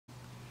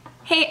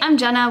Hey, I'm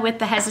Jenna with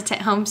the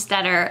Hesitant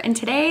Homesteader, and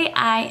today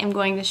I am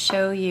going to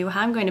show you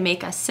how I'm going to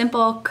make a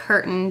simple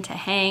curtain to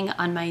hang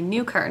on my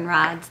new curtain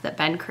rods that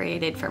Ben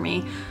created for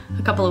me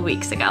a couple of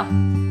weeks ago.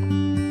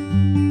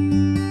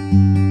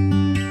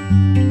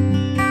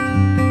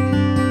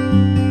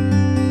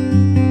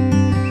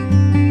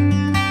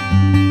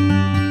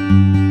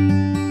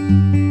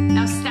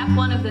 Now, step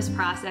one of this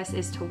process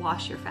is to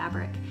wash your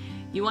fabric.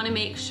 You want to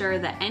make sure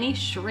that any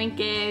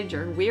shrinkage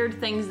or weird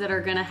things that are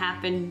going to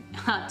happen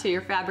to your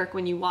fabric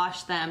when you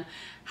wash them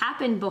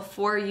happen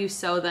before you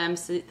sew them,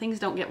 so that things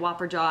don't get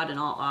whopper-jawed and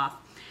all off.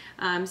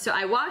 So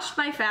I washed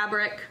my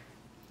fabric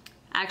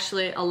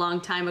actually a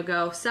long time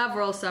ago,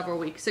 several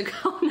weeks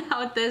ago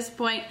now at this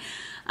point,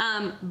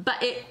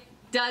 but it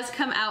does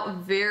come out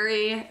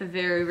very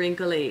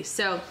wrinkly.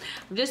 So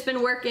I've just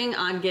been working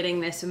on getting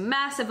this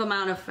massive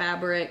amount of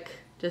fabric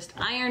just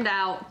ironed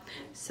out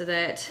so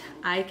that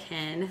I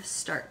can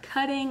start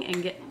cutting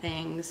and get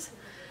things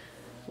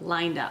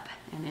lined up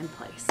and in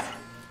place.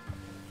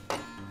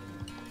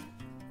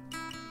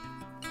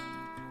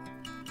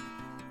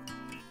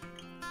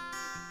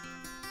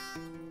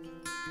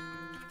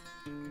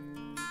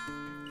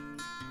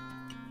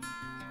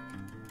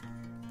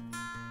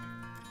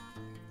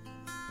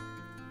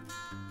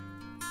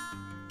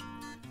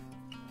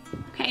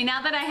 Okay,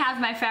 now that I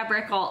have my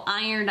fabric all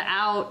ironed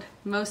out,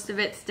 most of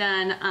it's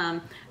done,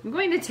 I'm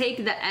going to take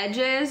the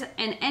edges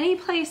and any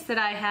place that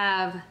I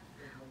have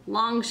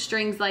long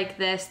strings like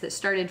this that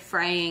started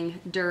fraying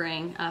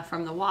during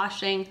from the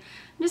washing,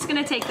 I'm just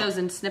going to take those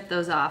and snip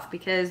those off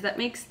because that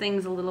makes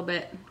things a little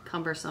bit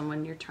cumbersome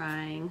when you're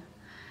trying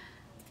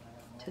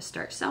to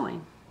start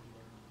sewing.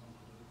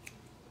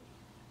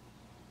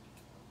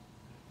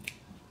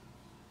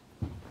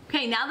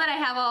 Okay, now that I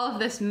have all of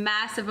this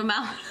massive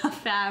amount of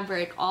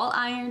fabric all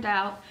ironed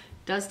out,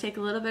 does take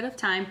a little bit of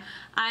time,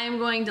 I am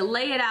going to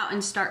lay it out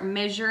and start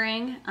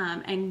measuring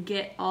and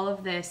get all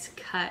of this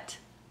cut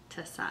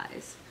to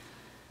size.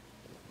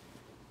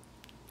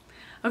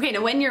 Okay,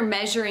 now when you're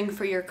measuring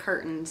for your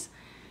curtains,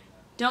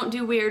 don't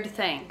do weird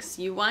things.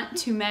 You want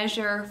to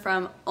measure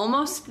from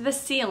almost the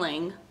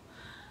ceiling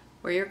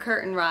where your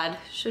curtain rod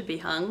should be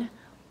hung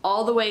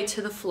all the way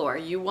to the floor.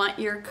 You want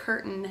your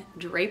curtain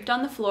draped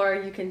on the floor.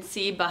 You can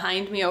see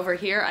behind me over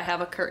here, I have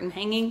a curtain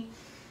hanging.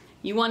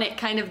 You want it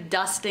kind of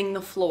dusting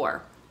the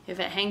floor. If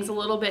it hangs a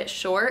little bit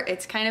short,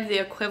 it's kind of the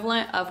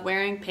equivalent of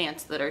wearing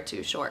pants that are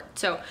too short.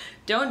 So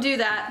don't do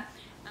that.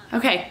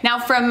 Okay, now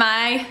from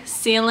my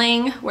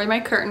ceiling, where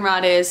my curtain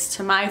rod is,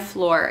 to my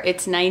floor,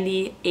 it's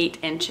 98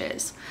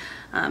 inches.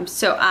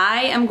 So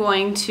I am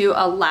going to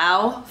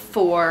allow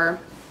for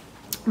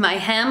my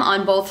hem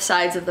on both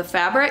sides of the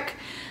fabric.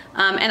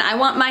 And I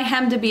want my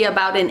hem to be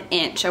about 1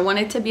 inch. I want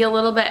it to be a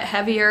little bit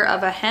heavier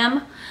of a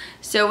hem.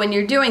 So when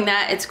you're doing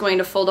that, it's going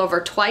to fold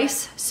over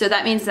twice. So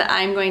that means that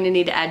I'm going to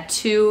need to add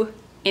 2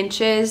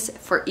 inches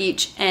for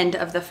each end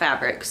of the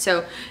fabric.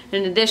 So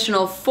an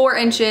additional 4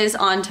 inches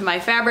onto my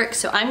fabric.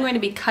 So I'm going to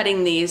be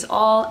cutting these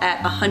all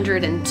at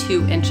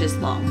 102 inches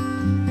long.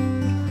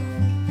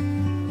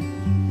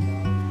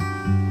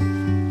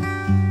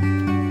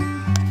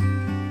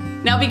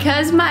 Now,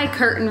 because my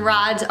curtain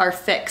rods are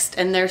fixed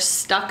and they're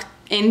stuck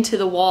into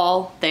the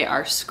wall, they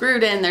are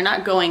screwed in, they're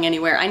not going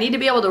anywhere, I need to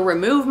be able to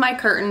remove my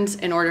curtains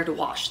in order to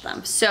wash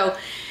them. So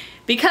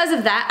because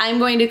of that, I'm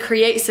going to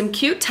create some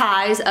cute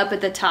ties up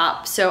at the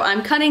top. So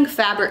I'm cutting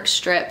fabric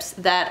strips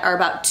that are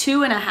about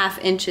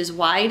 2.5 inches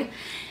wide.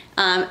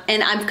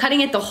 And I'm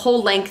cutting it the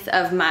whole length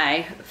of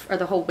my, or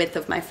the whole width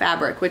of my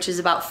fabric, which is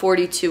about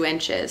 42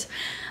 inches.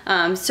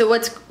 So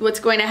what's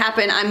going to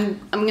happen, I'm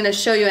going to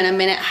show you in a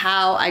minute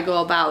how I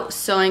go about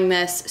sewing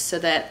this so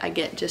that I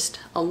get just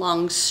a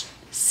long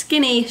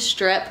skinny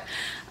strip.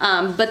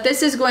 But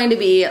this is going to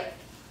be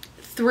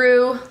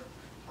through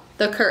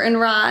the curtain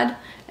rod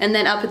and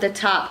then up at the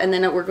top, and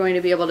then we're going to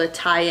be able to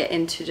tie it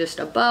into just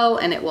a bow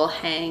and it will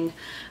hang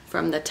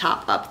from the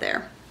top up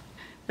there.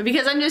 But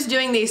because I'm just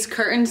doing these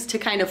curtains to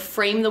kind of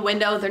frame the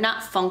window, they're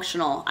not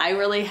functional. I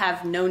really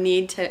have no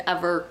need to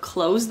ever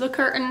close the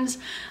curtains.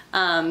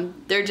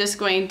 They're just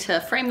going to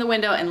frame the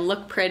window and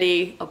look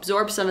pretty,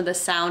 absorb some of the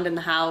sound in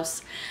the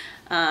house,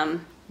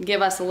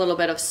 give us a little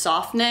bit of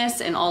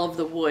softness in all of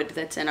the wood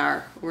that's in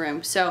our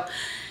room. So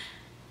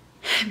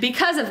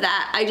because of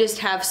that, I just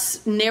have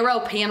narrow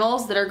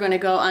panels that are going to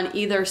go on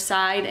either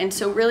side, and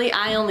so really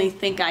I only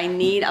think I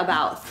need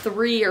about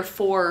 3 or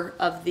 4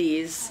 of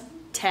these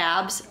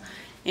tabs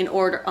in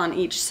order on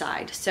each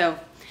side. So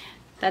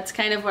that's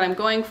kind of what I'm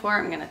going for.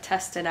 I'm going to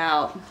test it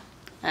out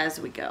as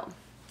we go.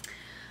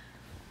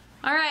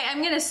 All right,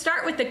 I'm gonna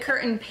start with the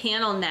curtain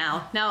panel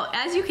now. Now,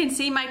 as you can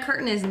see, my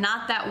curtain is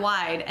not that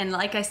wide, and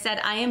like I said,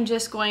 I am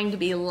just going to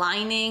be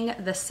lining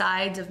the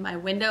sides of my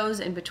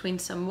windows in between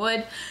some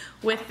wood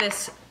with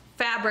this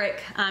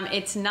fabric.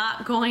 It's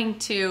not going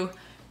to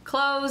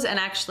close and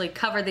actually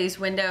cover these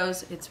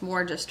windows. It's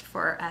more just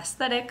for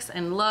aesthetics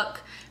and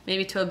look,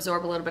 maybe to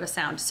absorb a little bit of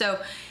sound. So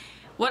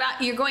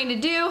what you're going to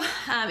do,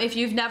 if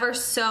you've never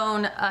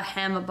sewn a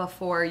hem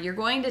before, you're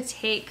going to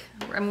take,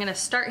 I'm going to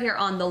start here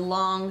on the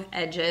long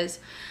edges.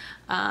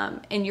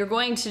 And you're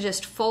going to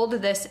just fold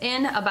this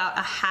in about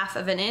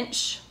 1/2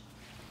 inch.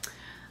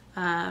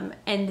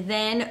 And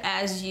then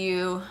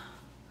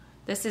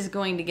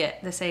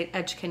this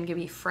edge can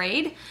be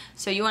frayed.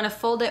 So you wanna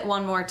fold it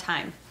one more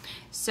time.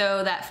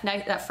 So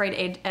that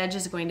frayed edge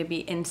is going to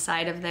be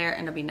inside of there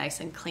and it'll be nice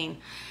and clean.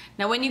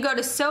 Now when you go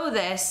to sew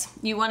this,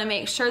 you wanna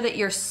make sure that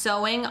you're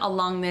sewing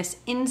along this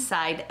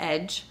inside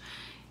edge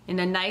in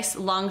a nice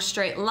long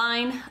straight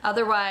line.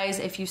 Otherwise,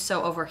 if you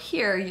sew over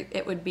here,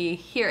 it would be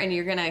here and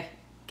you're gonna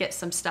get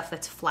some stuff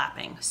that's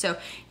flapping. So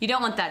you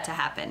don't want that to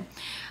happen.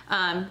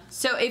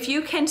 So if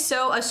you can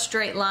sew a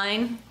straight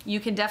line,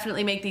 you can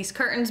definitely make these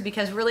curtains,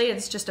 because really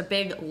it's just a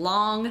big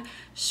long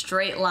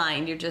straight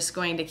line. You're just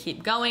going to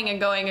keep going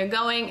and going and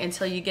going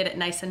until you get it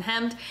nice and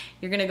hemmed.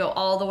 You're gonna go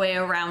all the way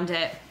around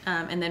it,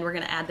 and then we're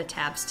gonna add the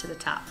tabs to the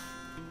top.